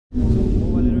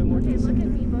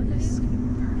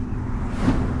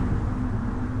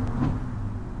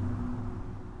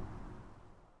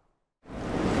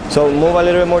So move a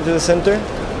little bit more to the center.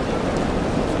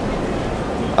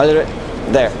 A little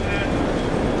bit. There.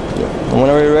 And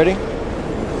whenever you're ready.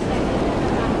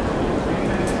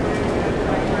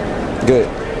 Good.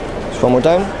 Just one more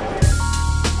time.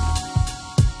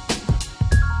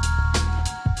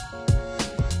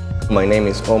 My name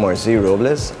is Omar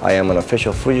Robles. I am an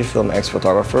official Fujifilm X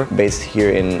photographer based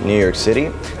here in New York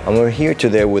City. And we're here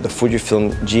today with the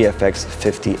Fujifilm GFX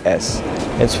 50S.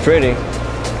 It's pretty.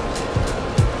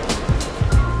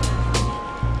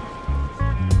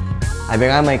 I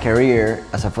began my career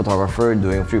as a photographer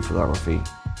doing street photography.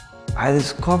 I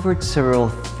discovered several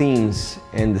themes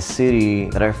in the city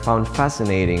that I found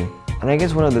fascinating. And I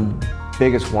guess one of the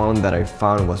biggest one that I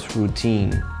found was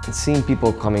routine. And seeing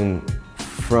people coming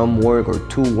from work or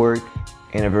to work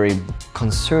in a very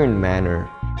concerned manner.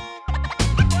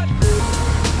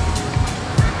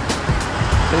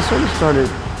 I sort of started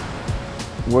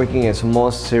working a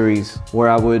small series where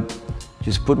I would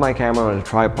just put my camera on a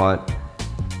tripod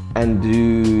and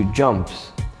do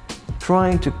jumps,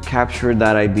 trying to capture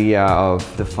that idea of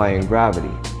defying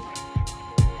gravity.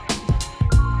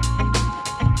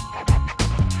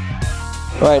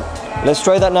 Right, let's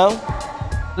try that now.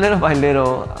 Little by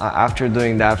little, after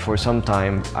doing that for some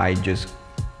time, I just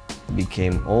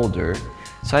became older.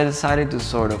 So I decided to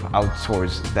sort of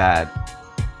outsource that.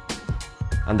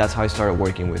 And that's how I started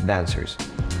working with dancers. I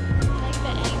like the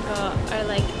angle, or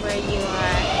like where you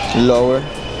are. Lower?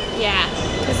 Yeah,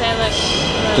 because I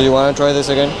look... Do you want to try this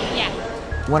again? Yeah.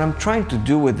 What I'm trying to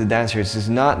do with the dancers is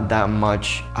not that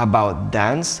much about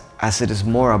dance, as it is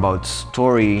more about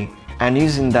story and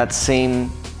using that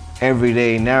same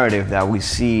everyday narrative that we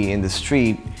see in the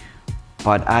street,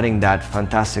 but adding that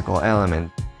fantastical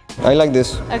element. I like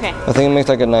this. Okay. I think it makes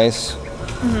like a nice,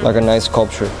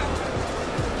 sculpture.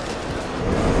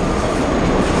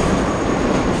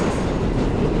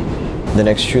 The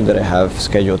next shoot that I have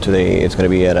scheduled today is going to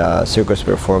be at a Circus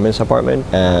Performance apartment,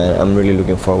 and I'm really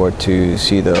looking forward to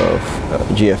see the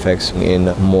GFX in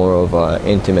more of an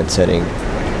intimate setting.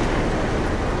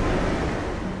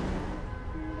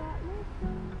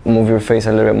 Move your face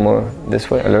a little bit more this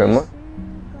way, a little bit more.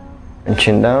 And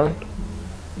chin down.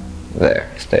 There,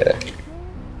 stay there.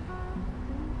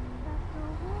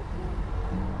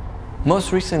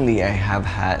 Most recently, I have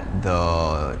had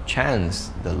the chance,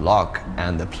 the luck,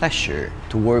 and the pleasure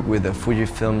to work with the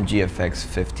Fujifilm GFX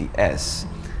 50S.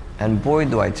 And boy,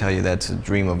 do I tell you, that's a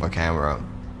dream of a camera.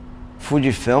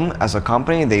 Fujifilm, as a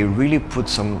company, they really put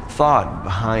some thought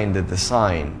behind the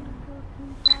design.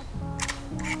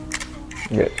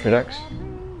 Good, relax.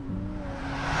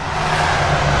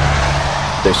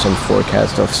 There's some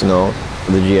forecast of snow.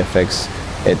 The GFX,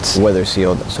 it's weather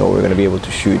sealed, so we're going to be able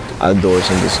to shoot outdoors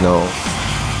in the snow.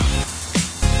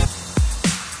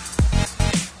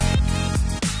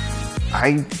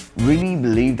 I really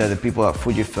believe that the people at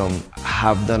Fujifilm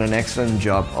have done an excellent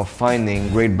job of finding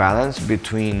great balance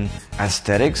between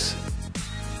aesthetics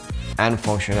and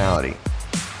functionality.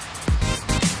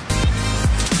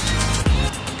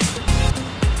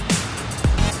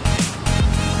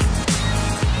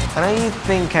 And I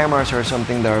think cameras are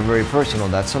something that are very personal.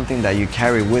 That's something that you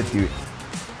carry with you.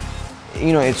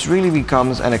 You know, it really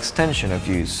becomes an extension of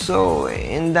you. So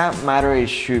in that matter, it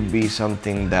should be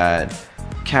something that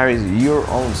carries your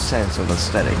own sense of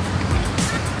aesthetic.